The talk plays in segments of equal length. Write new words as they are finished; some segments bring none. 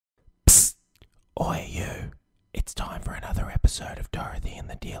Oi, you. It's time for another episode of Dorothy and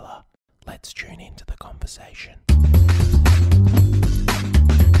the Dealer. Let's tune into the conversation.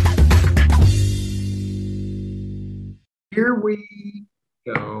 Here we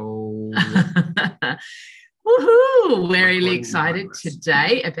go. Woohoo! We're really excited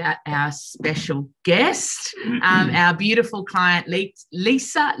today about our special guest, our beautiful client,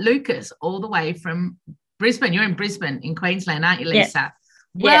 Lisa Lucas, all the way from Brisbane. You're in Brisbane, in Queensland, aren't you, Lisa? Yes.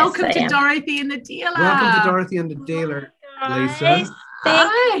 Welcome Yes, to Dorothy and the Dealer. Welcome to Dorothy and the Dealer, Lisa.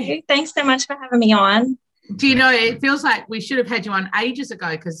 Thank you. Thanks so much for having me on. Do you know, it feels like we should have had you on ages ago,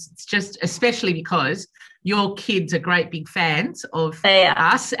 because it's just, especially because your kids are great big fans of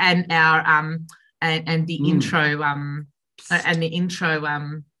us and our and the intro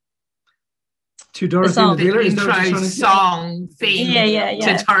to Dorothy and the Dealer. Intro song theme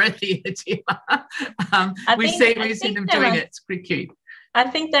to Dorothy and the Dealer. We've seen them doing it. It's pretty cute. I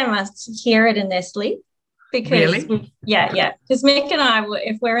think they must hear it in their sleep because because Mick and I,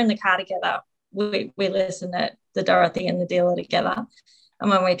 if we're in the car together, we listen to the Dorothy and the Dealer together, and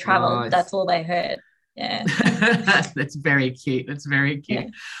when we travel, that's all they heard. Yeah. That's very cute. That's very cute. Yeah.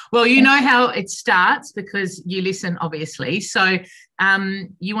 Well, you know how it starts because you listen, obviously. So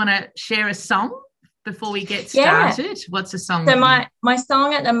you want to share a song before we get started? What's the song? So my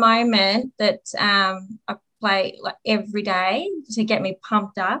song at the moment that I play like every day to get me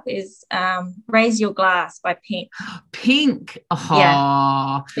pumped up is Raise Your Glass by Pink. Pink. Oh,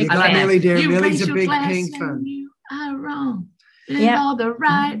 yeah. You got Millie there. Millie's a big Pink fan. You are wrong. In all the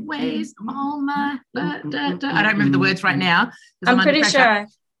right ways, all my I don't remember the words right now. I'm pretty sure I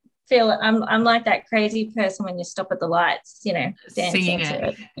feel it. I'm like that crazy person when you stop at the lights, you know, dancing to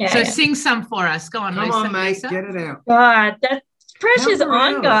it. Yeah, sing some for us. Go on, Come Lisa. on, mate, get it out. God, that pressure's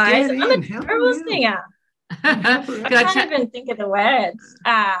on, guys. I'm a terrible singer. I can't even think of the words.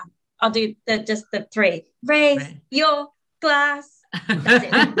 I'll do just the three. Raise your glass.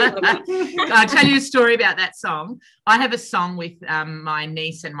 I'll tell you a story about that song. I have a song with my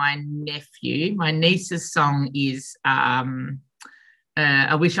niece and my nephew. My niece's song is I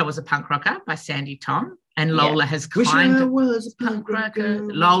Wish I Was a Punk Rocker by Sandy Tom. And Lola has Lola's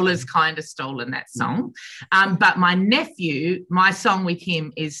kind of stolen that song. But my nephew, my song with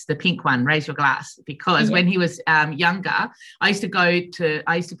him is the pink one, Raise Your Glass, because when he was younger, I used to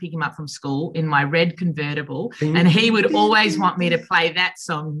pick him up from school in my red convertible, and he would always want me to play that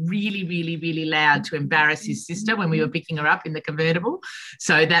song really, really, really loud to embarrass his sister when we were picking her up in the convertible.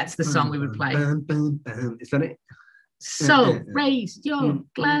 So that's the song we would play. Is that it? So raise your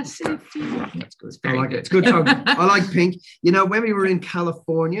glass if you want. That's good. I like it. It's a good song. I like Pink. You know, when we were in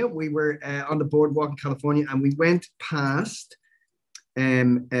California, we were on the boardwalk in California, and we went past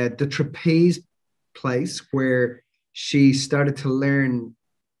the trapeze place where she started to learn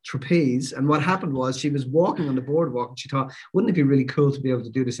trapeze. And what happened was she was walking on the boardwalk, and she thought, wouldn't it be really cool to be able to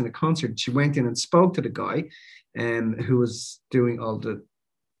do this in a concert? She went in and spoke to the guy who was doing all the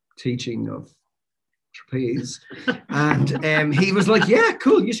teaching of trapeze, and he was like, yeah,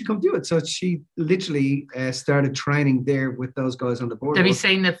 cool, you should come do it. So she literally started training there with those guys on the board. Have you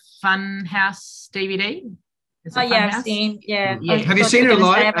seen the Fun House DVD? I've seen. Have you seen her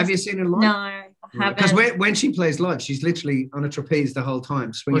live? Have you seen her live? No, I haven't. Because when she plays live, she's literally on a trapeze the whole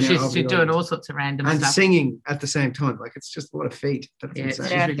time, swinging. Well, she's doing all sorts of random and stuff. Singing at the same time. Like, it's just what a feat. It's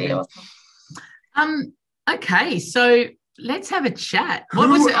really awesome. Okay, so let's have a chat.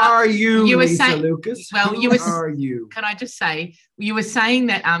 Who are you, you were Lisa saying, Lucas? Well, Who are you? Can I just say, you were saying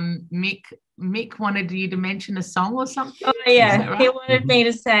that Mick wanted you to mention a song or something? Oh, yeah. Right? He wanted me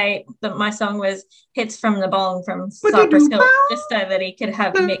to say that my song was Hits from the Bong from Cypress Hill, just so that he could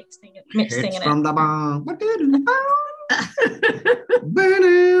have Mick singing it. From the bong.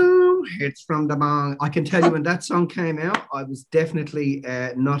 Hits from the bong. I can tell you, when that song came out, I was definitely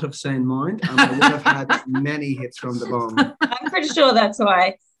not of sane mind, and I would have had many hits from the bong. I'm pretty sure that's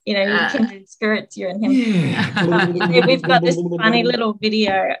why, you know, kindred spirits, you and him. Yeah. We've got this funny little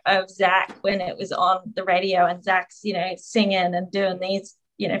video of Zach when it was on the radio, and Zach's, you know, singing and doing these,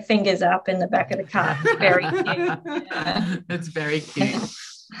 you know, fingers up in the back of the car. It's very cute. Yeah. That's very cute.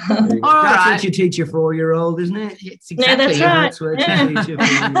 That's what you teach your 4-year-old, isn't it? It's exactly. That's what you teach your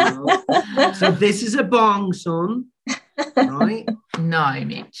 4-year-old. So this is a bong, son, right? No,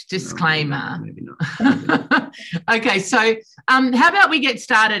 Mitch. Disclaimer. No, maybe not. Okay, so how about we get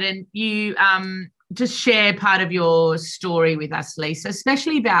started, and you just share part of your story with us, Lisa,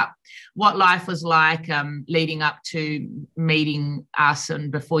 especially about what life was like leading up to meeting us and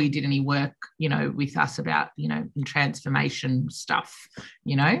before you did any work, you know, with us about, you know, transformation stuff,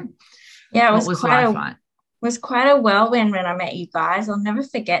 you know? Yeah, what was life like? was quite a whirlwind when I met you guys. I'll never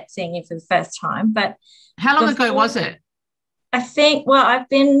forget seeing you for the first time. But how long ago was it? I think, well, I've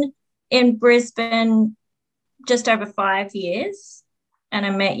been in Brisbane just over 5 years, and I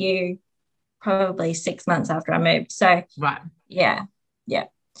met you probably 6 months after I moved. So right. Yeah.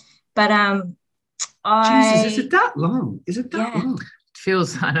 But Jesus, is it that long? Is it that long? It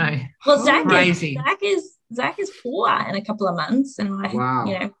feels, I know. Well, crazy. Zach is 4 in a couple of months, and wow.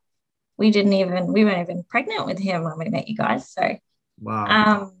 You know, we weren't even pregnant with him when we met you guys. So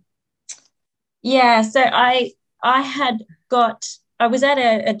wow. Yeah. So I was at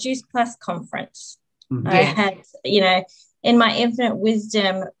a Juice Plus conference. Mm-hmm. I had, in my infinite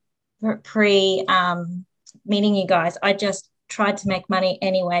wisdom pre meeting you guys, I just tried to make money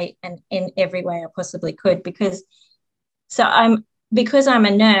anyway and in every way I possibly could, because I'm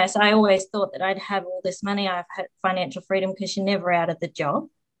a nurse. I always thought that I'd have all this money. I've had financial freedom because you're never out of the job.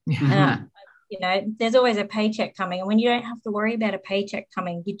 Yeah. There's always a paycheck coming, and when you don't have to worry about a paycheck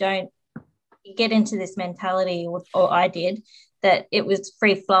coming, you get into this mentality, or I did, that it was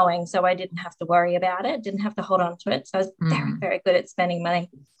free flowing, so I didn't have to worry about it, didn't have to hold on to it. So I was very, very good at spending money.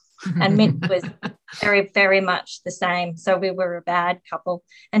 And Mick was very, very much the same. So we were a bad couple.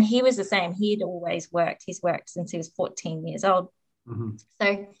 And he was the same. He'd always worked. He's worked since he was 14 years old. Mm-hmm.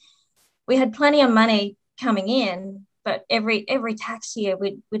 So we had plenty of money coming in, but every tax year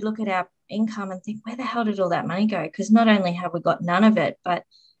we'd look at our income and think, where the hell did all that money go? Because not only have we got none of it, but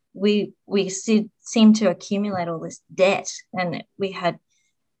we seemed to accumulate all this debt, and we had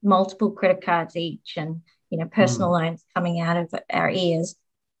multiple credit cards each, and personal loans coming out of our ears.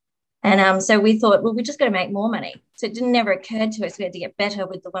 And so we thought, well, we just got to make more money. So it never occurred to us we had to get better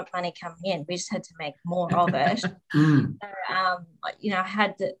with the money coming in. We just had to make more of it. So, I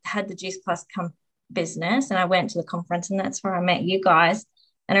had the Juice Plus business, and I went to the conference, and that's where I met you guys.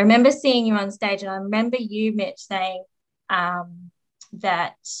 And I remember seeing you on stage, and I remember you, Mitch, saying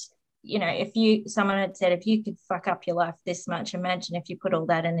that, someone had said, if you could fuck up your life this much, imagine if you put all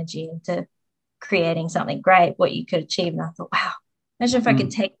that energy into creating something great, what you could achieve. And I thought, wow. Imagine if I could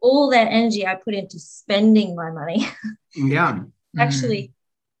take all that energy I put into spending my money, actually,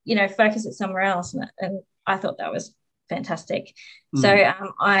 focus it somewhere else. And I thought that was fantastic. So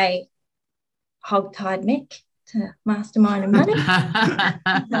I hog-tied Mick to mastermind and money.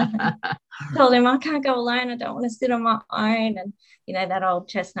 Told him I can't go alone. I don't want to sit on my own. And, that old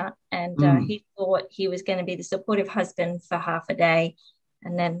chestnut. And he thought he was going to be the supportive husband for half a day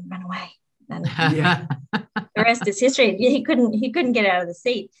and then run away. And the rest is history. He couldn't get out of the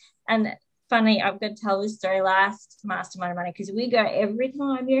seat. And funny, I've got to tell this story last Mastermind Money, because we go every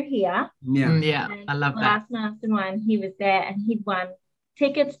time you're here. Yeah, I love that. Last Mastermind, he was there, and he'd won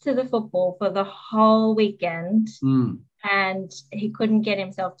tickets to the football for the whole weekend. And he couldn't get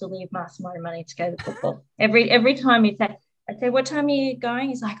himself to leave Mastermind Money to go to the football. Every time I'd say, what time are you going?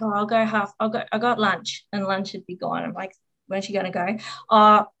 He's like, oh, I got lunch, and lunch would be gone. I'm like, where's she going to go?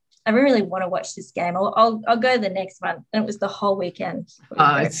 Oh, I really want to watch this game. I'll go the next one. And it was the whole weekend.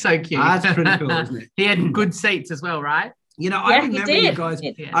 Oh, it's so cute. That's pretty cool, isn't it? He had good seats as well, right? I remember you guys.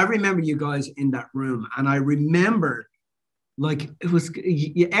 I remember you guys in that room, and I remember, like, it was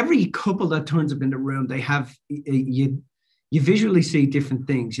every couple that turns up in the room, they have you visually see different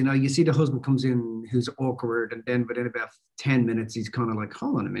things. You see the husband comes in who's awkward, and then within about 10 minutes he's kind of like,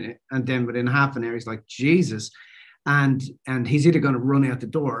 hold on a minute, and then within half an hour he's like, Jesus. And he's either going to run out the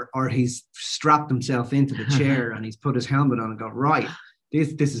door, or he's strapped himself into the chair and he's put his helmet on and go, right,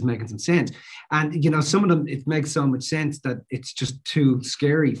 this is making some sense. And, some of them, it makes so much sense that it's just too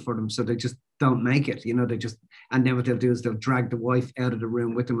scary for them. So they just don't make it, and then what they'll do is they'll drag the wife out of the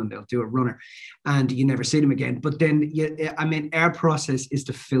room with them, and they'll do a runner, and you never see them again. But then, our process is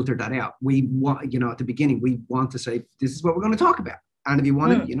to filter that out. We want, at the beginning, we want to say, this is what we're going to talk about. And if you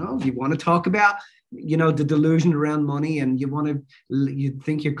want to, if you want to talk about, the delusion around money, and you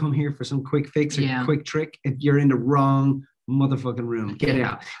think you come here for some quick fix or quick trick, if you're in the wrong motherfucking room, get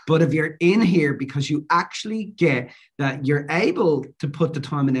out. But if you're in here because you actually get that you're able to put the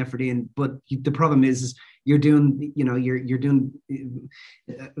time and effort in, but the problem is you're doing, you're doing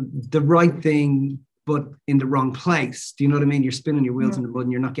the right thing, but in the wrong place. Do you know what I mean? You're spinning your wheels in the mud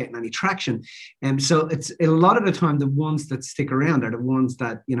and you're not getting any traction. And so it's a lot of the time, the ones that stick around are the ones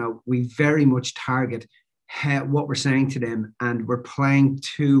that, we very much target what we're saying to them, and we're playing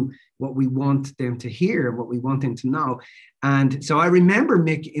to what we want them to hear and what we want them to know. And so I remember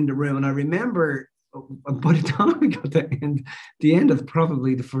Mick in the room, and I remember by the time we got to the end of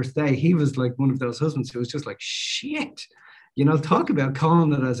probably the first day, he was like one of those husbands who was just like, shit. Talk about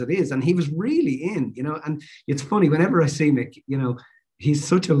calling it as it is. And he was really in, and it's funny, whenever I see Mick, he's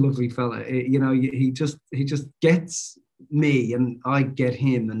such a lovely fella. You know, he just gets me and I get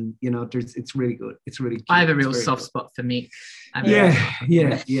him, and you know, it's really good. It's really cute. I have a real soft spot for Mick.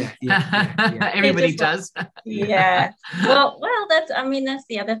 Yeah. Everybody does. Yeah. Well, that's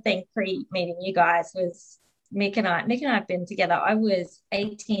the other thing pre-meeting you guys was Mick and I have been together. I was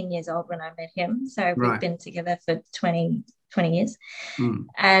 18 years old when I met him. So we've been together for 20 years.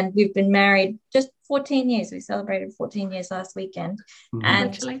 And we've been married just 14 years. We celebrated 14 years last weekend.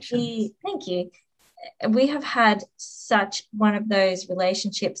 And Congratulations. thank you. We have had such one of those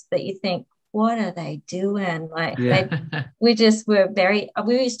relationships that you think, what are they doing? Like we used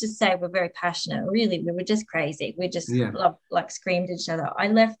to say we're very passionate. Really, we were just crazy. We just loved, like, screamed at each other. I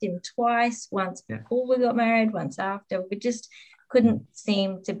left him twice, once before we got married, once after. We just couldn't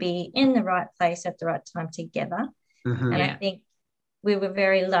seem to be in the right place at the right time together. And I think we were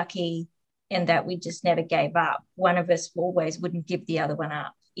very lucky in that we just never gave up. One of us always wouldn't give the other one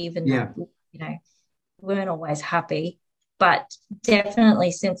up, even though, you know, weren't always happy. But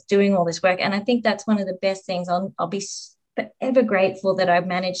definitely since doing all this work, and I think that's one of the best things, I'll be forever grateful that I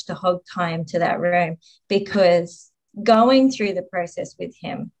managed to hog tie him to that room, because going through the process with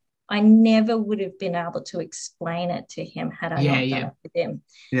him, I never would have been able to explain it to him had I not done it with him.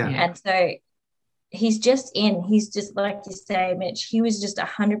 And so he's just like you say, Mitch, he was just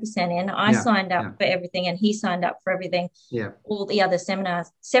 100% in. I signed up for everything and he signed up for everything. All the other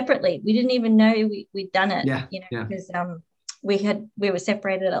seminars separately. We didn't even know we'd done it, because we were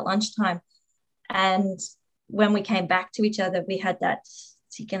separated at lunchtime. And when we came back to each other, we had that,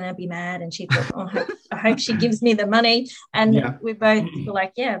 is he going to be mad? And she thought, oh, I hope she gives me the money. And we both were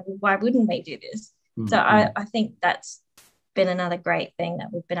like, why wouldn't we do this? So I think that's been another great thing, that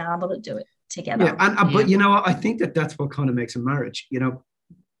we've been able to do it together. But you know, I think that's what kind of makes a marriage. You know,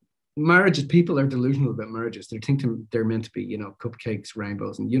 marriages, people are delusional about marriages. They think they're meant to be, you know, cupcakes,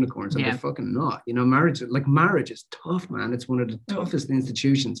 rainbows, and unicorns, and they're fucking not. You know, marriage is tough, man. It's one of the toughest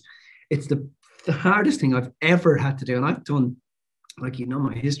institutions. It's the hardest thing I've ever had to do, and I've done, like, you know,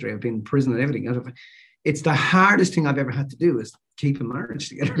 my history. I've been in prison and everything. It's the hardest thing I've ever had to do is keep a marriage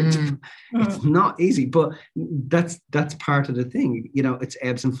together. It's not easy, but that's part of the thing. You know, it's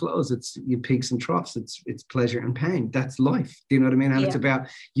ebbs and flows. It's your peaks and troughs. It's pleasure and pain. That's life. Do you know what I mean? And it's about,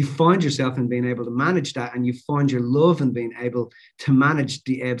 you find yourself in being able to manage that, and you find your love in being able to manage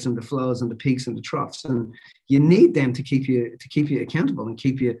the ebbs and the flows and the peaks and the troughs. And you need them to keep you accountable and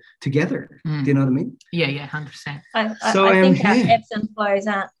keep you together. Do you know what I mean? Yeah, 100%. I think our ebbs and flows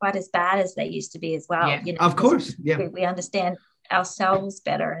aren't quite as bad as they used to be as well. Yeah. You know, of course. We understand ourselves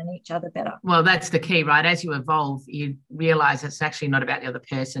better and each other better. Well, that's the key, right? As you evolve, you realize it's actually not about the other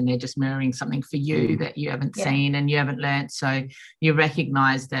person. They're just mirroring something for you that you haven't seen and you haven't learned. So you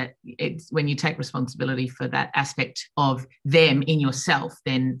recognize that it's when you take responsibility for that aspect of them in yourself,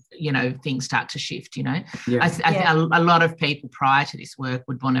 then, you know, things start to shift, you know. A lot of people prior to this work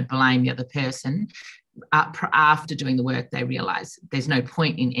would want to blame the other person. After doing the work, they realize there's no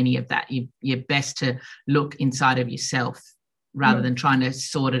point in any of that. You're best to look inside of yourself rather than trying to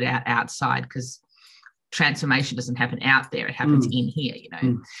sort it out outside, because transformation doesn't happen out there, it happens in here, you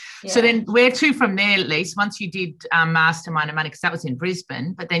know. So then where to from there, Lise? Once you did Mastermind and Money, because that was in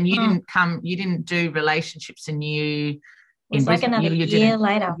Brisbane, but then you didn't do relationships, and it was like another year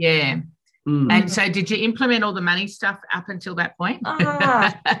later. And so did you implement all the money stuff up until that point?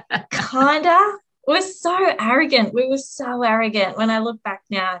 Kinda. We were so arrogant. When I look back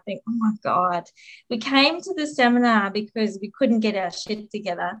now, I think, oh my God, we came to the seminar because we couldn't get our shit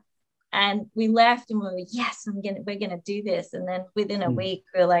together, and we left and we were, yes, we're gonna do this. And then within a week,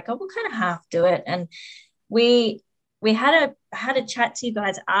 we were like, oh, we'll kind of half do it. And we had a chat to you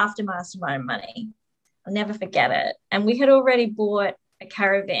guys after Mastermind Money. I'll never forget it. And we had already bought a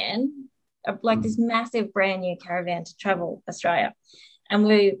caravan, like this massive brand new caravan to travel Australia, and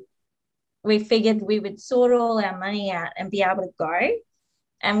we figured we would sort all our money out and be able to go.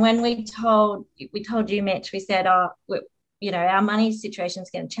 And when we told you, Mitch, we said, you know, our money situation is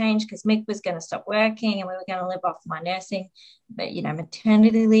going to change because Mick was going to stop working and we were going to live off my nursing, but, you know,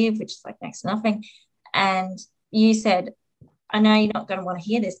 maternity leave, which is like next to nothing. And you said, I know you're not going to want to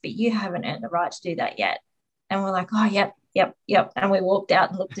hear this, but you haven't earned the right to do that yet. And we're like, oh, yep. And we walked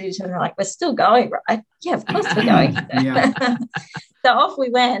out and looked at each other and we're like, we're still going, right? Yeah, of course we're going. So off we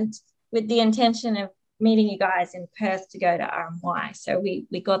went, with the intention of meeting you guys in Perth to go to RMY. So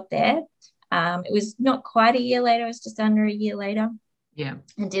we got there. It was not quite a year later. It was just under a year later. Yeah.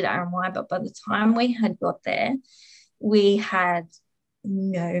 And did RMY. But by the time we had got there, we had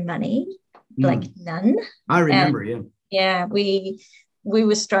no money, like none. I remember, Yeah, we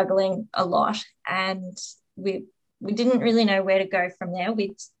were struggling a lot. And we we didn't really know where to go from there.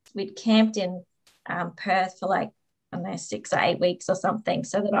 We'd camped in Perth for like, I don't know, 6 or 8 weeks or something,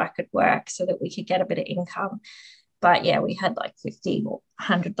 so that I could work, so that we could get a bit of income. But yeah, we had like $50 or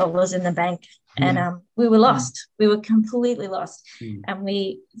 $100 in the bank, and we were lost. We were completely lost. And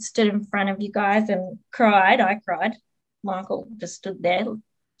we stood in front of you guys and cried. I cried. Michael just stood there,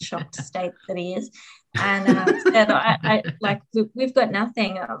 shocked state that he is, and said, I like, we've got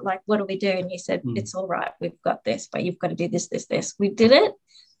nothing. Like, what do we do? And you said, it's all right. We've got this, but you've got to do this, this, this. We did it.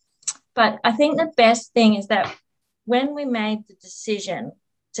 But I think the best thing is that when we made the decision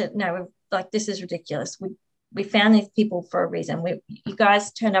to, no, like, this is ridiculous. We found these people for a reason. You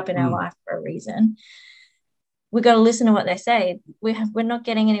guys turned up in our life for a reason. We got to listen to what they say. We're not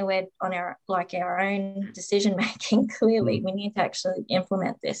getting anywhere on our own decision making. Clearly, we need to actually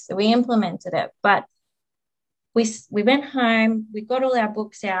implement this. So we implemented it, but we went home. We got all our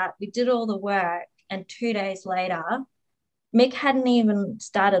books out. We did all the work, and 2 days later, Mick hadn't even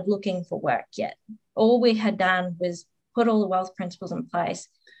started looking for work yet. All we had done was put all the wealth principles in place.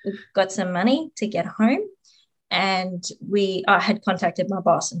 We got some money to get home. And I had contacted my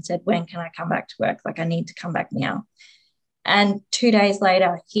boss and said, when can I come back to work? Like, I need to come back now. And 2 days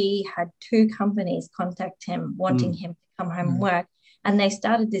later, he had 2 companies contact him, wanting him to come home and work. And they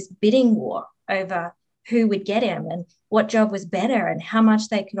started this bidding war over who would get him and what job was better and how much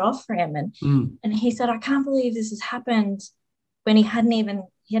they could offer him. And he said, I can't believe this has happened, when he hadn't even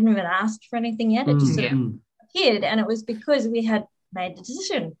asked for anything yet. It just sort of appeared. And it was because we had made the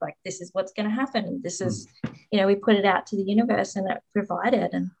decision, like, this is what's going to happen. This is, we put it out to the universe, and it provided.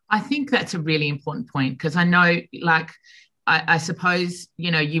 And I think that's a really important point, because I know, like, I suppose,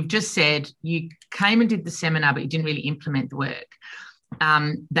 you've just said you came and did the seminar, but you didn't really implement the work.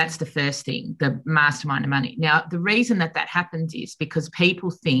 That's the first thing, the mastermind of money. Now, the reason that happens is because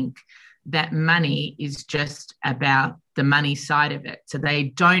people think that money is just about the money side of it. So they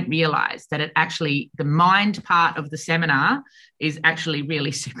don't realize that the mind part of the seminar is actually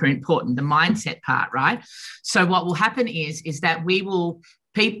really super important, the mindset part, right? So what will happen is that we will,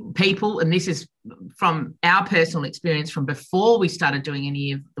 people, and this is from our personal experience from before we started doing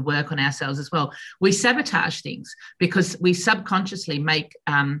any of the work on ourselves as well, we sabotage things because we subconsciously make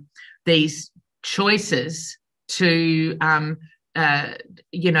these choices to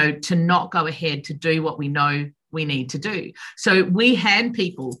to not go ahead to do what we know we need to do. So we hand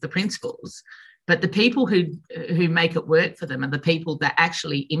people the principles, but the people who make it work for them are the people that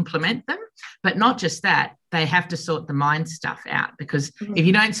actually implement them. But not just that, they have to sort the mind stuff out, because if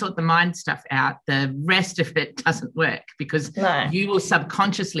you don't sort the mind stuff out, the rest of it doesn't work, because you will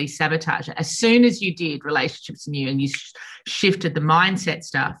subconsciously sabotage it. As soon as you did relationships new and you shifted the mindset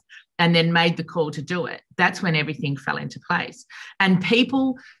stuff, and then made the call to do it, that's when everything fell into place. And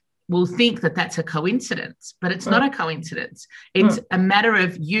people will think that that's a coincidence, but it's not a coincidence. It's a matter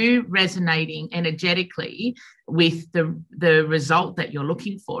of you resonating energetically with the result that you're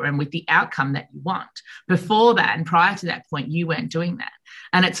looking for and with the outcome that you want. Before that and prior to that point, you weren't doing that.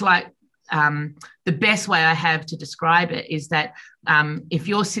 And it's like, the best way I have to describe it is that if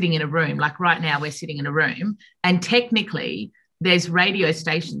you're sitting in a room, like right now we're sitting in a room, and technically there's radio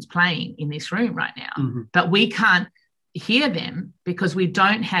stations playing in this room right now, but we can't hear them because we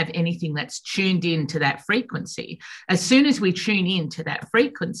don't have anything that's tuned in to that frequency. As soon as we tune in to that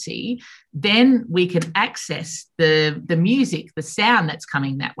frequency, then we can access the music, the sound that's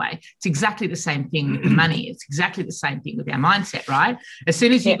coming that way. It's exactly the same thing with the money. It's exactly the same thing with our mindset, right? As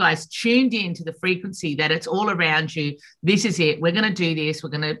soon as you guys tuned in to the frequency that it's all around you, this is it, we're going to do this,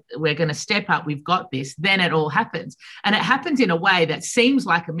 we're going to step up, we've got this, then it all happens. And it happens in a way that seems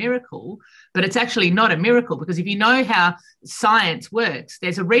like a miracle, but it's actually not a miracle, because if you know how science works,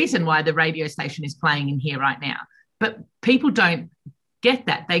 there's a reason why the radio station is playing in here right now. But people don't get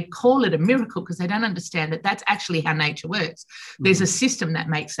that. They call it a miracle because they don't understand that that's actually how nature works. There's a system that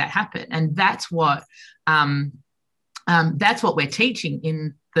makes that happen. And that's what we're teaching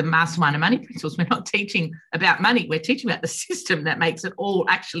in the Mastermind of Money Principles. We're not teaching about money. We're teaching about the system that makes it all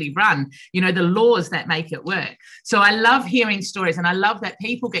actually run, the laws that make it work. So I love hearing stories, and I love that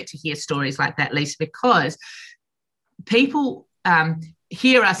people get to hear stories like that, Lisa, because people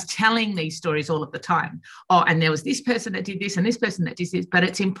hear us telling these stories all of the time. Oh, and there was this person that did this and this person that did this, but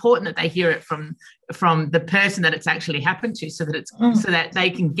it's important that they hear it from the person that it's actually happened to, so that it's so that they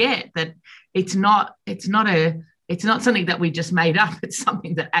can get that it's not something that we just made up. It's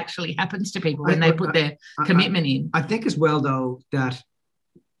something that actually happens to people when they put their commitment in. I think as well, though, that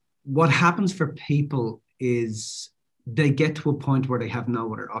what happens for people is they get to a point where they have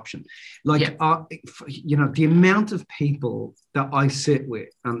no other option. Like, the amount of people that I sit with,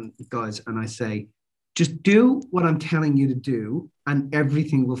 guys, and I say, Just do what I'm telling you to do, and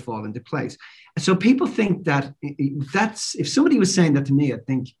everything will fall into place. So people think that if somebody was saying that to me, I'd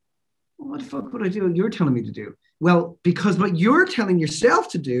think, what the fuck would I do? You're telling me to do. Well, because what you're telling yourself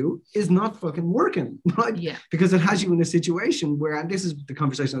to do is not fucking working, right? Yeah. Because it has you in a situation where, and this is the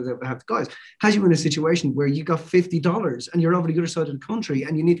conversation I have with guys, has you in a situation where you got $50 and you're over the other side of the country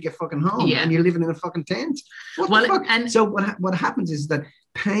and you need to get fucking home and you're living in a fucking tent. What the fuck? And so what happens is that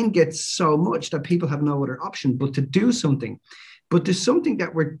pain gets so much that people have no other option but to do something. But there's something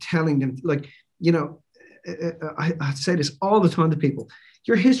that we're telling them, like, you know, I say this all the time to people.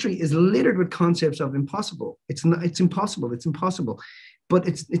 Your history is littered with concepts of impossible. It's not. It's impossible. It's impossible, but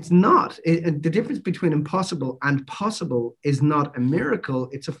it's not. The difference between impossible and possible is not a miracle.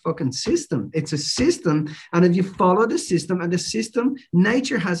 It's a fucking system. It's a system, and if you follow the system, and the system,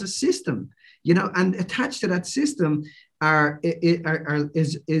 nature has a system, you know, and attached to that system is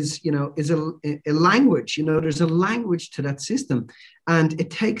a language. You know, there's a language to that system, and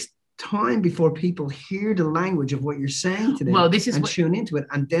it takes time before people hear the language of what you're saying to them and tune into it,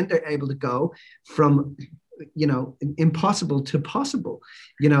 and then they're able to go from, you know, impossible to possible,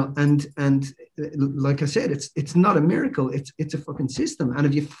 you know, and like I said, it's not a miracle, it's a fucking system, and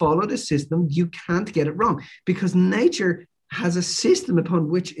if you follow the system, you can't get it wrong, because nature has a system upon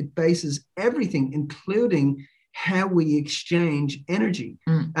which it bases everything, including how we exchange energy,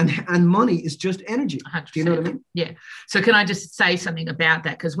 and money is just energy. 100%. Do you know what I mean? Yeah. So can I just say something about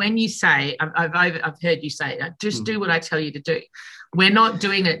that? Because when you say, I've heard you say, just do what I tell you to do. We're not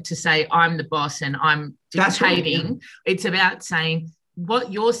doing it to say I'm the boss and I'm dictating. Right, yeah. It's about saying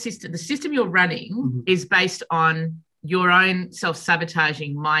what your system, the system you're running, is based on your own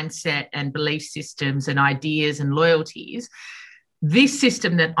self-sabotaging mindset and belief systems and ideas and loyalties. This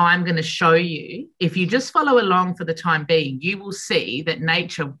system that I'm going to show you, if you just follow along for the time being, you will see that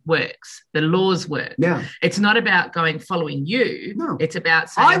nature works. The laws work. Yeah. It's not about following you. No. It's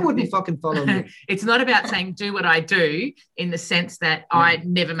about saying, I wouldn't fucking follow you. It's not about saying do what I do in the sense that I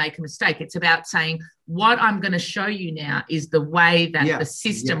never make a mistake. It's about saying what I'm going to show you now is the way that the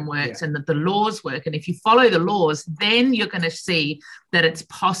system works and that the laws work. And if you follow the laws, then you're going to see that it's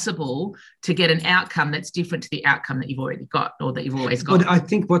possible to get an outcome that's different to the outcome that you've already got or that you've always got. But I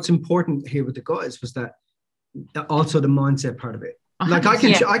think what's important here with the guys was that also the mindset part of it. Like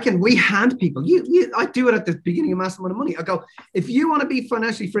we hand people, I do it at the beginning of Mastermind of Money. I go, if you want to be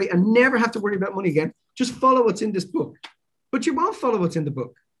financially free and never have to worry about money again, just follow what's in this book. But you won't follow what's in the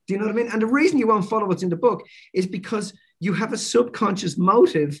book. Do you know what I mean? And the reason you won't follow what's in the book is because you have a subconscious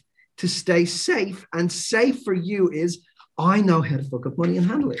motive to stay safe. And safe for you is, I know how to fuck up money and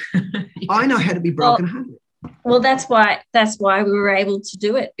handle it. I know how to be broke and handle it. Well, that's why we were able to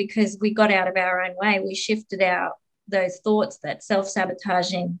do it, because we got out of our own way. We shifted out those thoughts, that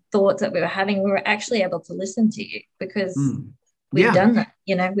self-sabotaging thoughts that we were having. We were actually able to listen to you because we've done that,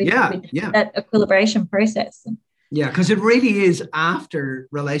 you know, we did that equilibration process. Yeah, because it really is after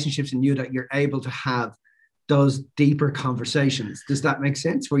relationships and you that you're able to have those deeper conversations. Does that make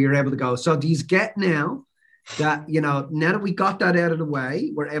sense? Where you're able to go, so do you get now that, you know, now that we got that out of the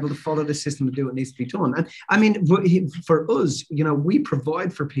way, we're able to follow the system and do what needs to be done. And I mean, for us, you know, we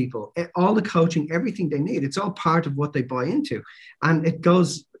provide for people all the coaching, everything they need. It's all part of what they buy into. And it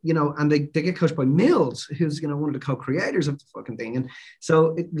goes, you know, and they get coached by Mills, who's, you know, one of the co-creators of the fucking thing. And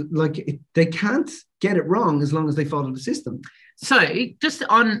so they can't get it wrong as long as they follow the system. So just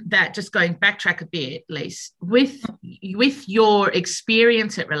on that, just backtrack a bit, Lise, with your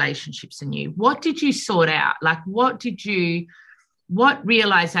experience at Relationships and You, what did you sort out? Like, what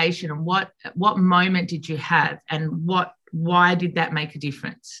realization and what moment did you have, and why did that make a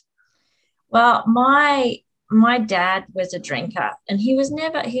difference? Well, my dad was a drinker, and he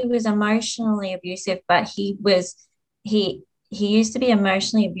was emotionally abusive, but he used to be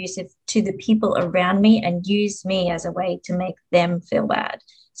emotionally abusive to the people around me and use me as a way to make them feel bad.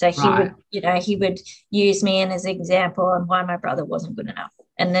 So he would use me in as an example on why my brother wasn't good enough.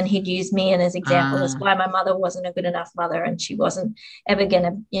 And then he'd use me in as example as why my mother wasn't a good enough mother, and she wasn't ever going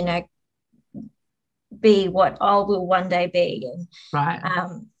to, you know, be what I will one day be.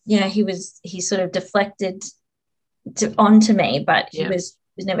 And, you know, he sort of deflected onto me, but he was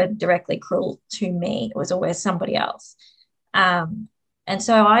never directly cruel to me. It was always somebody else. And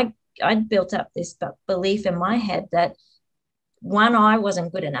so I built up this belief in my head that, one, I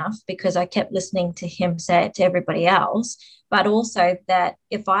wasn't good enough because I kept listening to him say it to everybody else, but also that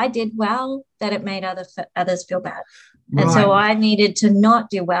if I did well, that it made others feel bad. Right. And so I needed to not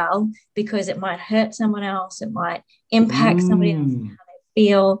do well because it might hurt someone else. It might impact somebody else and how they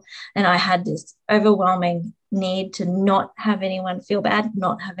feel. And I had this overwhelming need to not have anyone feel bad,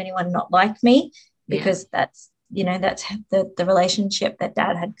 not have anyone not like me, because that's the relationship that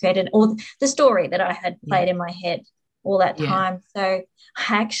Dad had created, or the story that I had played in my head all that time. So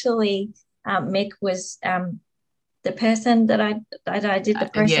actually, Mick was the person that I did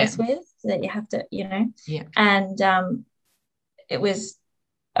the process with, that you have to, and it was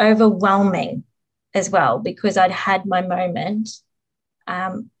overwhelming as well, because I'd had my moment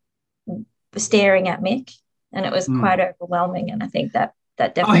staring at Mick, and it was quite overwhelming. And I think that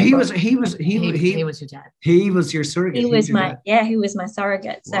definitely. He was your dad. He was your surrogate. He was my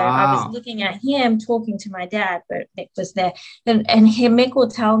surrogate. So I was looking at him, talking to my dad, but Mick was there, and Mick will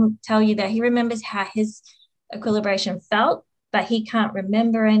tell you that he remembers how his equilibration felt, but he can't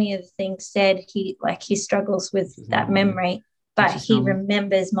remember any of the things said. He struggles with that memory, but he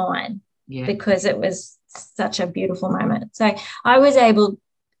remembers mine because it was such a beautiful moment. So I was able.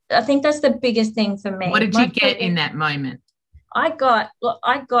 I think that's the biggest thing for me. What did you get in that moment? I got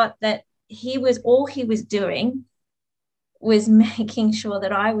that he was doing was making sure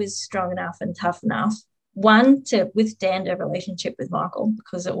that I was strong enough and tough enough, one, to withstand a relationship with Michael,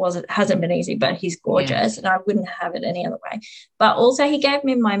 because it hasn't been easy, but he's gorgeous and I wouldn't have it any other way. But also he gave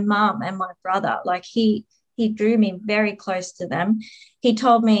me my mum and my brother. Like he drew me very close to them. He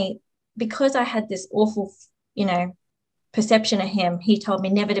told me, because I had this awful, perception of him, he told me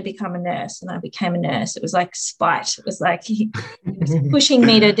never to become a nurse, and I became a nurse. It was like spite. It was like he was pushing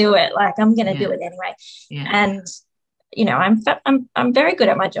me to do it. Like, I'm going to do it anyway. And I'm very good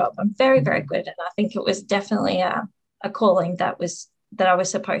at my job. I'm very, very good, and I think it was definitely a calling that I was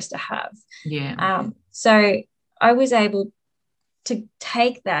supposed to have. So I was able to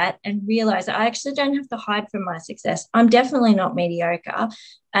take that and realize that I actually don't have to hide from my success. I'm definitely not mediocre,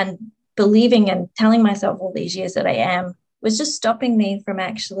 and believing and telling myself all these years that I am was just stopping me from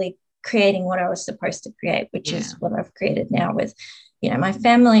actually creating what I was supposed to create, which is what I've created now with, my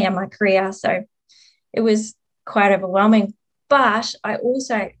family and my career. So it was quite overwhelming, but I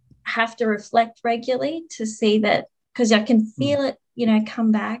also have to reflect regularly to see that, because I can feel it,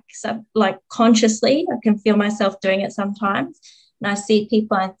 come back. So like consciously, I can feel myself doing it sometimes. And I see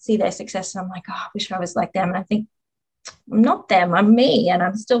people and see their success, and I'm like, oh, I wish I was like them. And I think, I'm not them, I'm me, and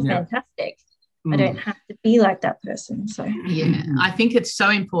I'm still fantastic. I don't have to be like that person. So I think it's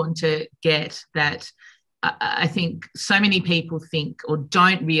so important to get that. I think so many people think or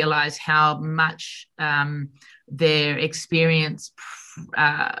don't realize how much their experience,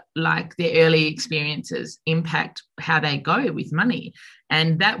 like their early experiences, impact how they go with money.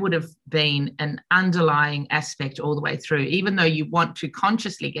 And that would have been an underlying aspect all the way through. Even though you want to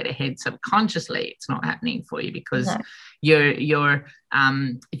consciously get ahead, subconsciously it's not happening for you, because you're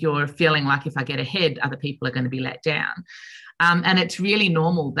feeling like, if I get ahead, other people are going to be let down. And it's really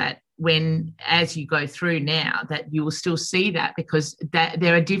normal that as you go through now, that you will still see that, because that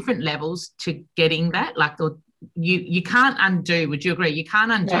there are different levels to getting that. Like you can't undo. Would you agree? You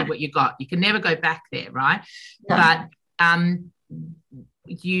can't undo what you got. You can never go back there, right? No. But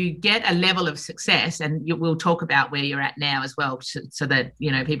you get a level of success, and we'll talk about where you're at now as well, so that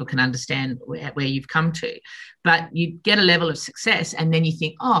people can understand where you've come to. But you get a level of success, and then you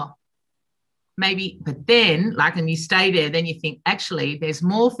think, oh, maybe, but then, and you stay there, then you think, actually, there's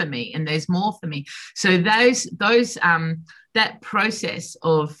more for me, and there's more for me. So that process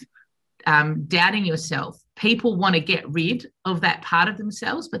of doubting yourself, people want to get rid of that part of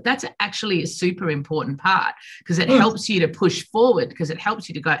themselves, but that's actually a super important part, because it helps you to push forward, because it helps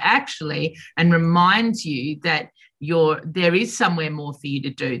you to go actually, and reminds you that there is somewhere more for you to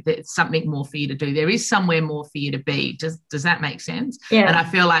do. There's something more for you to do. There is somewhere more for you to be. Does that make sense? Yeah. And I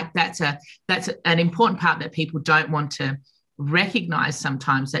feel like that's an important part that people don't want to recognize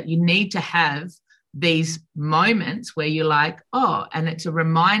sometimes, that you need to have these moments where you're like, oh, and it's a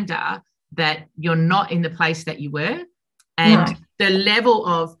reminder that you're not in the place that you were. And the level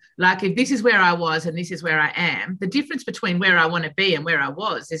of, if this is where I was and this is where I am, the difference between where I want to be and where I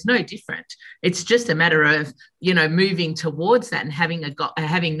was is no different. It's just a matter of, moving towards that and having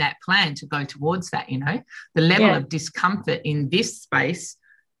that plan to go towards that. The level of discomfort in this space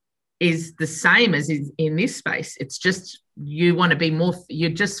is the same as in this space. It's just, you want to be more,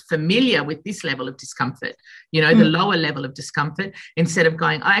 you're just familiar with this level of discomfort, the lower level of discomfort, instead of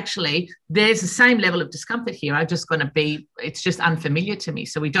going, actually, there's the same level of discomfort here. I'm just going to it's just unfamiliar to me.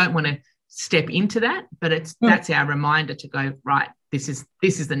 So we don't want to step into that, but that's our reminder to go, right, this is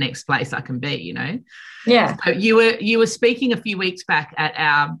the next place I can be, Yeah. So you were speaking a few weeks back at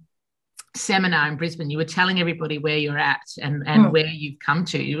our seminar in Brisbane. You were telling everybody where you're at and where you've come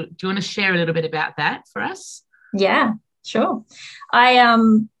to. Do you want to share a little bit about that for us? Yeah, sure. I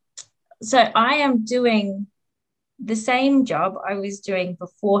am doing the same job I was doing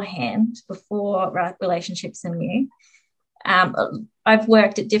beforehand, before relationships and you. I've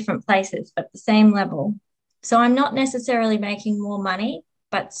worked at different places, but the same level. So I'm not necessarily making more money,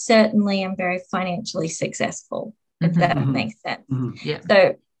 but certainly I'm very financially successful, if that makes sense. Yeah.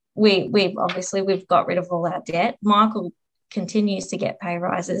 So we've got rid of all our debt. Michael continues to get pay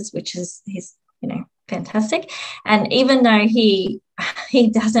rises, which is his, fantastic. And even though he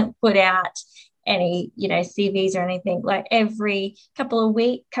doesn't put out any, CVs or anything, like every couple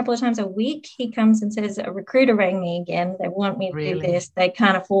of times a week, he comes and says, a recruiter rang me again. They want me to do this. They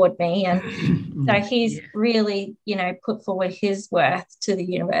can't afford me. And so he's really, put forward his worth to the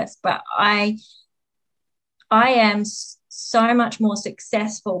universe. But I am so much more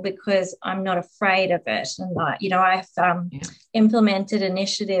successful because I'm not afraid of it. And, I've implemented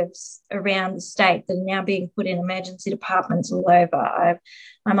initiatives around the state that are now being put in emergency departments all over.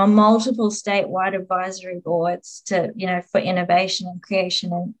 I'm on multiple statewide advisory boards to, for innovation and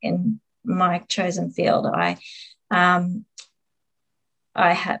creation in my chosen field. I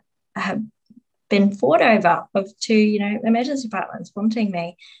have been fought over of 2, emergency departments wanting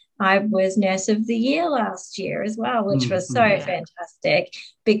me. I was Nurse of the Year last year as well, which was so fantastic,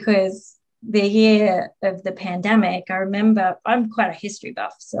 because the year of the pandemic, I remember, I'm quite a history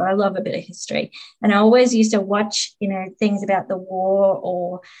buff, so I love a bit of history. And I always used to watch, things about the war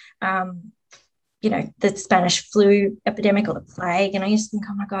or, the Spanish flu epidemic or the plague. And I used to think,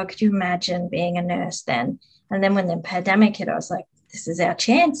 oh my God, could you imagine being a nurse then? And then when the pandemic hit, I was like, this is our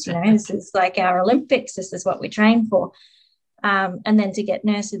chance, this is like our Olympics. This is what we train for. And then to get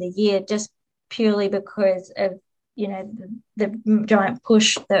Nurse of the Year, just purely because of, the giant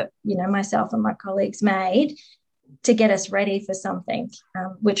push that, myself and my colleagues made to get us ready for something,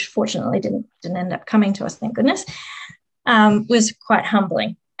 which fortunately didn't end up coming to us, thank goodness, was quite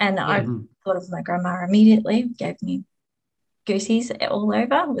humbling. And I thought of my grandma immediately, gave me goosies all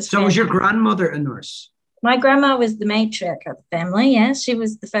over. Was your grandmother a nurse? My grandma was the matriarch of the family, yes. She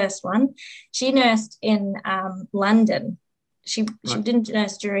was the first one. She nursed in London. She didn't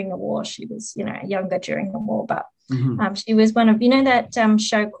nurse during the war. She was, younger during the war, but she was one of, that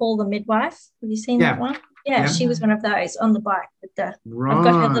show Call the Midwife. Have you seen that one? Yeah, she was one of those on the bike with the. I've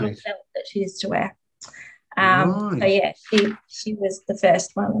got her little belt that she used to wear. So yeah, she was the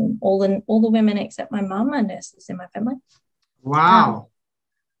first one, and all the women except my mum are nurses in my family. Wow.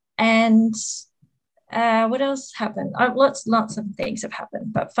 And what else happened? Lots of things have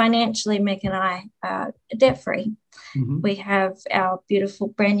happened, but financially, Mick and I are debt-free. We have our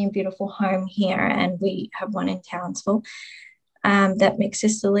brand new beautiful home here, and we have one in Townsville that Mick's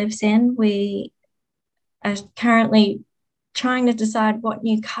sister lives in. We are currently trying to decide what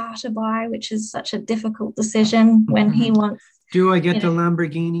new car to buy, which is such a difficult decision when he wants. Do I get the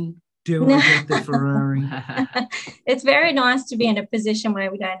Lamborghini? Do I get the Ferrari? It's very nice to be in a position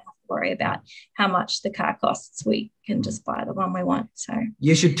where we don't have to worry about how much the car costs. We can just buy the one we want. So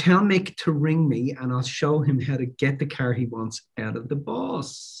you should tell Mick to ring me, and I'll show him how to get the car he wants out of the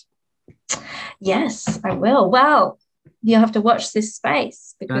boss. Yes, I will. Well, you'll have to watch this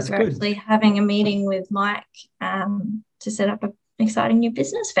space, because we're actually having a meeting with Mike to set up an exciting new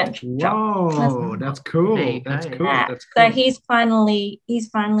business venture. Whoa, that's cool. That's cool. That's cool. So he's finally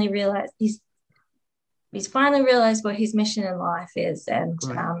realized what his mission in life is, and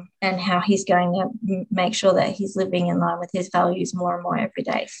how he's going to make sure that he's living in line with his values more and more every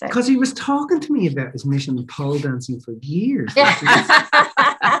day. So, because he was talking to me about his mission in pole dancing for years. Could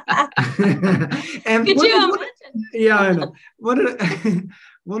you imagine? Yeah, I know. One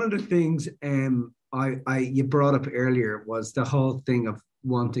of the things you brought up earlier was the whole thing of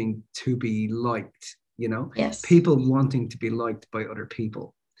wanting to be liked. Yes. People wanting to be liked by other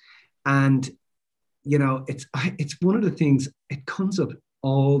people, and it's one of the things, it comes up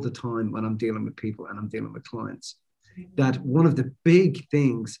all the time when I'm dealing with people and I'm dealing with clients, that one of the big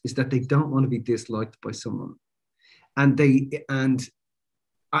things is that they don't want to be disliked by someone. And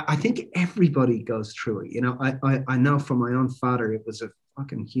I think everybody goes through it. I know from my own father, it was a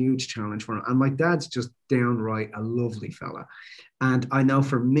fucking huge challenge for him. And my dad's just downright a lovely fella. And I know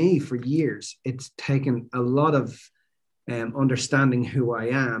for me, for years, it's taken a lot of understanding who I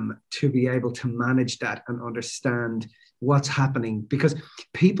am to be able to manage that and understand what's happening, because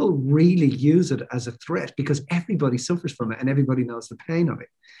people really use it as a threat, because everybody suffers from it and everybody knows the pain of it.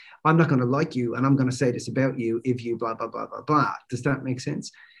 I'm not going to like you, and I'm going to say this about you if you blah, blah, blah, blah, blah. Does that make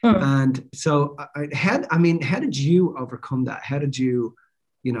sense? And so how did you overcome that? How did you,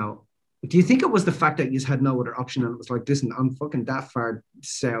 do you think it was the fact that you had no other option, and it was like, listen, I'm fucking that far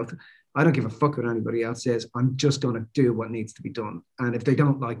south, I don't give a fuck what anybody else says. I'm just going to do what needs to be done. And if they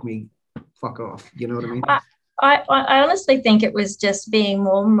don't like me, fuck off. You know what I mean? I honestly think it was just being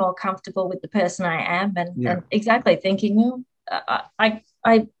more and more comfortable with the person I am, and exactly thinking, well, I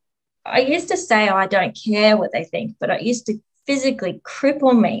used to say, I don't care what they think, but it used to physically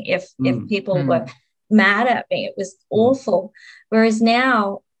cripple me if people were mad at me. It was awful. Whereas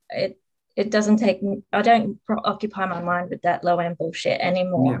now it doesn't take me, I don't occupy my mind with that low end bullshit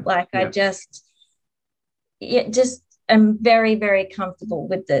anymore. I just am very, very comfortable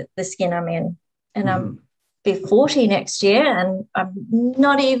with the skin I'm in. And I'm be 40 next year, and I'm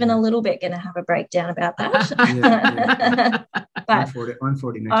not even a little bit going to have a breakdown about that. But I'm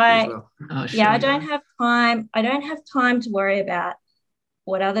 40 next year as well. I don't have time. I don't have time to worry about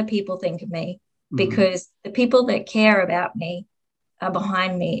what other people think of me, because the people that care about me are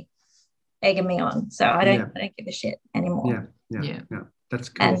behind me, egging me on. So I don't give a shit anymore. Yeah. That's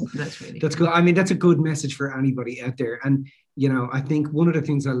cool. That's cool. I mean, that's a good message for anybody out there. And I think one of the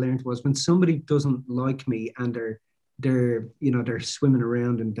things I learned was, when somebody doesn't like me and they're swimming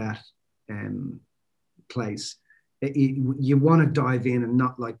around in that place, you want to dive in and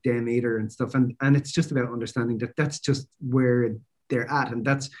not like them either and stuff. And it's just about understanding that that's just where they're at, and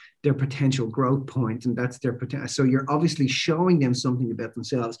that's their potential growth point, and that's their potential. So you're obviously showing them something about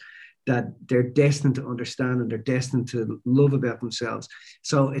themselves that they're destined to understand and they're destined to love about themselves.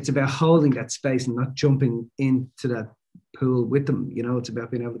 So it's about holding that space and not jumping into that pool with them. It's about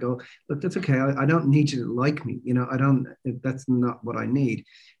being able to go, look, that's okay. I don't need you to like me. That's not what I need.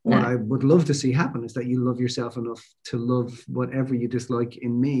 No. What I would love to see happen is that you love yourself enough to love whatever you dislike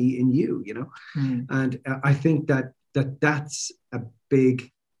in me, in you, And I think that's a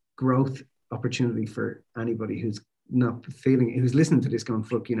big growth opportunity for anybody who's listening to this going,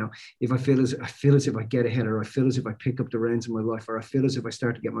 fuck, if I feel as if I get ahead, or I feel as if I pick up the reins of my life, or I feel as if I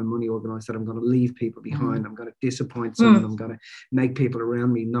start to get my money organized, that I'm going to leave people behind, I'm going to disappoint someone, I'm going to make people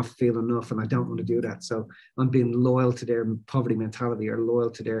around me not feel enough, and I don't want to do that. So I'm being loyal to their poverty mentality, or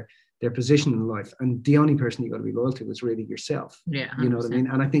loyal to their position in life. And the only person you got to be loyal to is really yourself. Yeah, 100%. You know what I mean?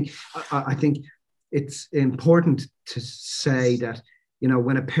 And I think it's important to say that,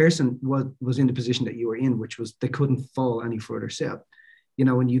 when a person was in the position that you were in, which was they couldn't fall any further south,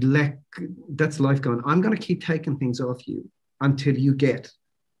 when you that's life going, I'm going to keep taking things off you until you get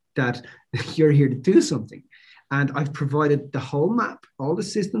that you're here to do something. And I've provided the whole map, all the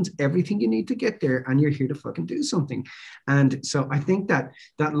systems, everything you need to get there, and you're here to fucking do something. And so I think that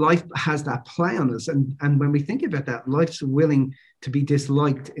life has that play on us. And when we think about that, life's willing to be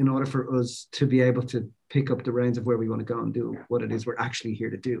disliked in order for us to be able to pick up the reins of where we want to go and do what it is we're actually here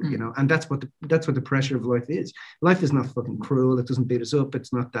to do, And that's what the pressure of life is. Life is not fucking cruel. It doesn't beat us up.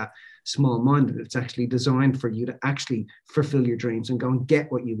 It's not that small-minded. It's actually designed for you to actually fulfill your dreams and go and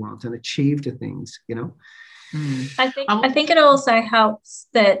get what you want and achieve the things, I think it also helps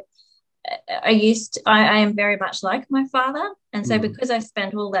that I am very much like my father, and so because I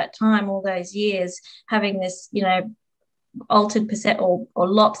spent all that time, all those years, having this altered or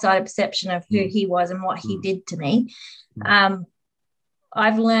lopsided perception of who he was and what he did to me,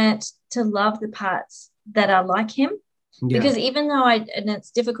 I've learnt to love the parts that are like him, because even though and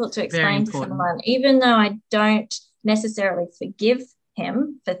it's difficult to explain to someone, even though I don't necessarily forgive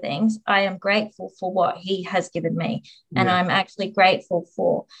him for things, I am grateful for what he has given me, and I'm actually grateful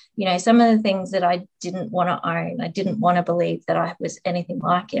for some of the things that I didn't want to own. I didn't want to believe that I was anything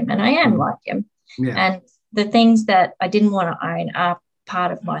like him, and I am like him. And the things that I didn't want to own are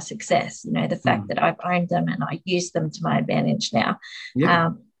part of my success. The fact that I've owned them and I use them to my advantage now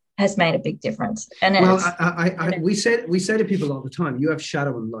has made a big difference. And we say to people all the time, you have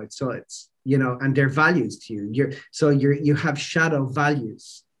shadow and light sides, and they're values to you. You have shadow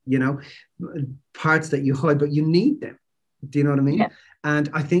values, parts that you hide, but you need them. Do you know what I mean? Yeah. And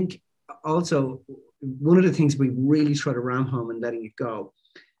I think also one of the things we really try to ram home and letting it go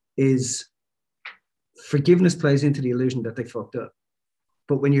is forgiveness plays into the illusion that they fucked up.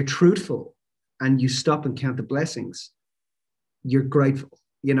 But when you're truthful and you stop and count the blessings, you're grateful.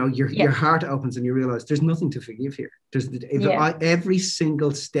 Your heart opens and you realize there's nothing to forgive here. Every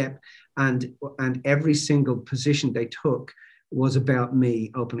single step and every single position they took was about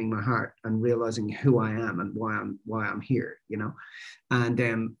me opening my heart and realizing who I am and why I'm here, And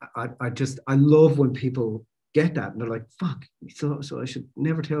I love when people get that and they're like, fuck, so I should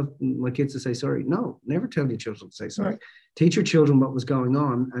never tell my kids to say sorry. No, never tell your children to say sorry. Teach your children what was going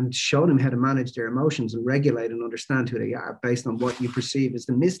on and show them how to manage their emotions and regulate and understand who they are based on what you perceive as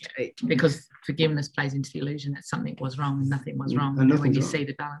the mistake. Because forgiveness plays into the illusion that something was wrong and nothing was wrong. And when you see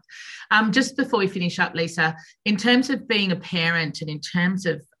the balance. Just before we finish up, Lisa, in terms of being a parent and in terms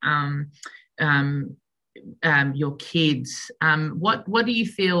of your kids, what do you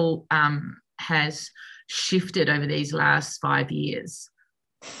feel has shifted over these last 5 years?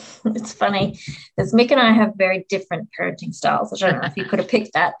 It's funny because Mick and I have very different parenting styles. I don't know if you could have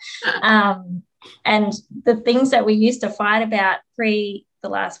picked that. And the things that we used to fight about pre the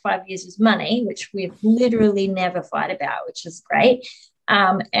last 5 years was money, which we've literally never fight about, which is great.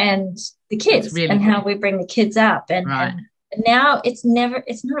 And the kids really and how we bring the kids up. And now it's not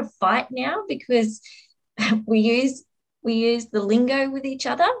a fight now because we use the lingo with each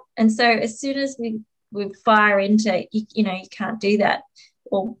other. And so as soon as we fire into, you can't do that,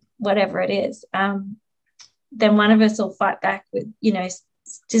 or whatever it is, then one of us will fight back with,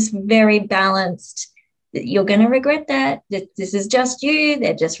 just very balanced. You're going to regret that. This is just you.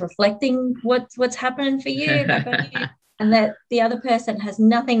 They're just reflecting what's happening for you, and that the other person has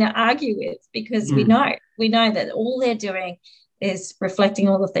nothing to argue with, because we know that all they're doing is reflecting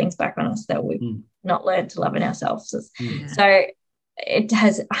all the things back on us that we've not learned to love in ourselves. So it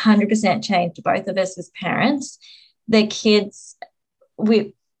has 100% changed both of us as parents. The kids,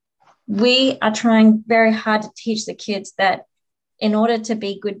 we are trying very hard to teach the kids that in order to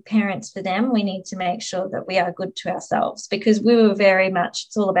be good parents for them, we need to make sure that we are good to ourselves, because we were very much,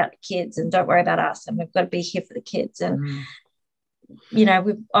 it's all about the kids and don't worry about us, and we've got to be here for the kids. And, we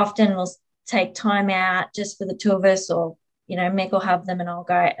often will take time out just for the two of us, or, Meg will have them and I'll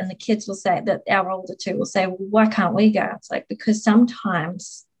go. And the kids will say that our older two will say, well, why can't we go? It's like, because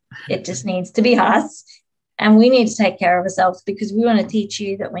sometimes it just needs to be us. And we need to take care of ourselves, because we want to teach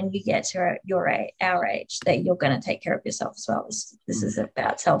you that when you get to our age, that you're going to take care of yourself as well. This is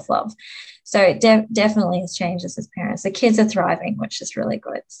about self-love. So it definitely has changed us as parents. The kids are thriving, which is really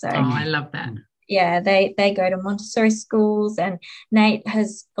good. So I love that. Yeah, they go to Montessori schools, and Nate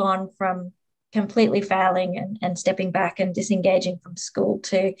has gone from completely failing and stepping back and disengaging from school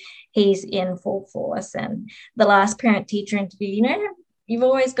to he's in full force. And the last parent-teacher interview, you've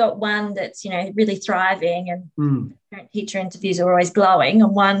always got one that's, really thriving, and parent-teacher interviews are always glowing,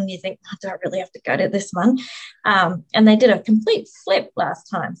 and one you think, I don't really have to go to this one. And they did a complete flip last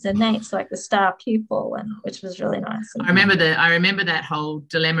time. So Nate's like the star pupil, which was really nice. I remember that whole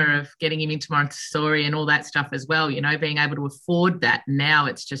dilemma of getting him into Montessori and all that stuff as well, being able to afford that. Now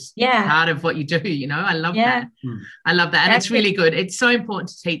it's just part of what you do, I love that. I love that. And it's really good. It's so important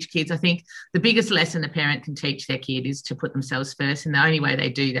to teach kids. I think the biggest lesson the parent can teach their kid is to put themselves first. And the only way they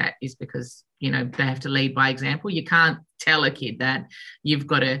do that is because, they have to lead by example. You can't tell a kid that. You've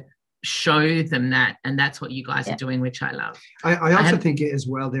got to show them that, and that's what you guys are doing, which I love. I also think as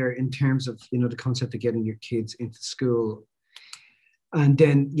well there, in terms of the concept of getting your kids into school, and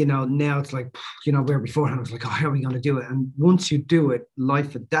then now it's like, where beforehand I was like, oh, how are we going to do it? And once you do it,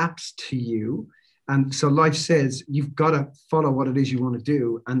 life adapts to you. And so life says you've got to follow what it is you want to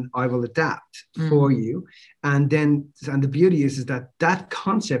do, and I will adapt for you. And the beauty is that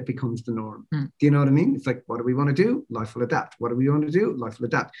concept becomes the norm. Do you know what I mean? It's like, what do we want to do? Life will adapt. What do we want to do? Life will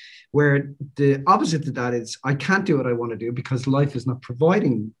adapt. Where the opposite to that is, I can't do what I want to do because life is not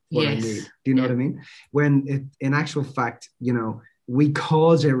providing what I need. Do you know what I mean? When in actual fact, we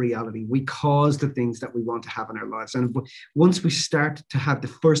cause a reality. We cause the things that we want to have in our lives. And once we start to have the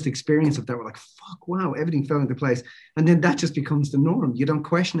first experience of that, we're like, fuck, wow, everything fell into place. And then that just becomes the norm. You don't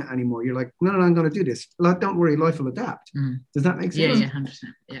question it anymore. You're like, no, I'm going to do this. Don't worry, life will adapt. Does that make sense? Yeah,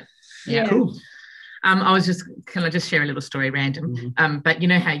 100%. Yeah. Cool. I was can I just share a little story random? But you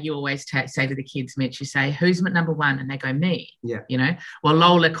know how you always say to the kids, Mitch, you say, who's number one? And they go, me. Yeah. Well,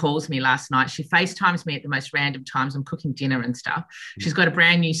 Lola calls me last night. She FaceTimes me at the most random times. I'm cooking dinner and stuff. She's got a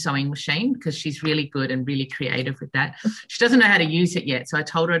brand new sewing machine because she's really good and really creative with that. She doesn't know how to use it yet. So I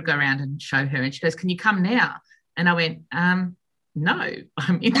told her I'd go around and show her. And she goes, can you come now? And I went, no,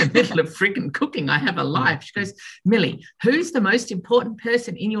 I'm in the middle of freaking cooking. I have a life. She goes, Millie, who's the most important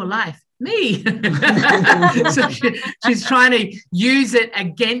person in your life? Me. So she's trying to use it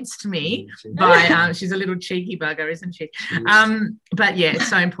against me by she's a little cheeky bugger, isn't she? But yeah, it's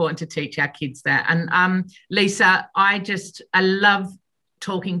so important to teach our kids that. And Lisa, I love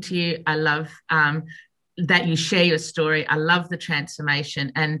talking to you. I love that you share your story. I love the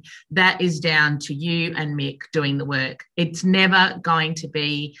transformation, and that is down to you and Mick doing the work. It's never going to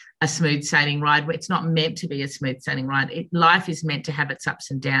be a smooth sailing ride. It's not meant to be a smooth sailing ride. Life is meant to have its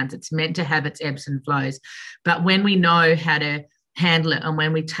ups and downs. It's meant to have its ebbs and flows. But when we know how to handle it, and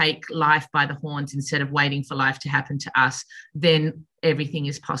when we take life by the horns instead of waiting for life to happen to us, then everything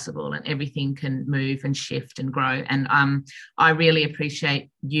is possible and everything can move and shift and grow. And I really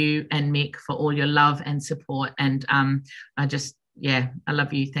appreciate you and Mick for all your love and support. And I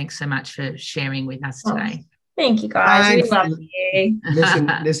love you. Thanks so much for sharing with us today. Thank you, guys. We love you.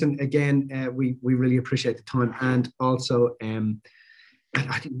 Listen, again, we really appreciate the time. And also,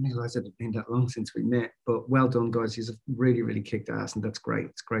 I didn't realize it had been that long since we met, but well done, guys. You've really, really kicked ass, and that's great.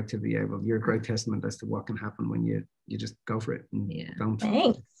 It's great to be able. You're a great testament as to what can happen when you just go for it and don't.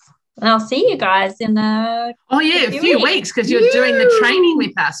 Thanks. And I'll see you guys in a few weeks because you're doing the training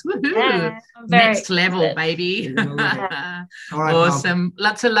with us. Woohoo! Yeah, next level, baby. All right, awesome. Bob.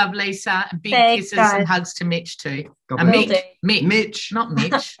 Lots of love, Lisa. And big kisses guys. and hugs to Mitch too. Mitch, not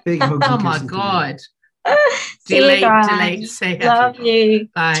Mitch. Big hugs. Oh my God. See you guys. Delete. See ya. Love you.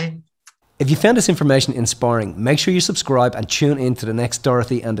 Bye. If you found this information inspiring, make sure you subscribe and tune in to the next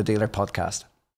Dorothy and the Dealer podcast.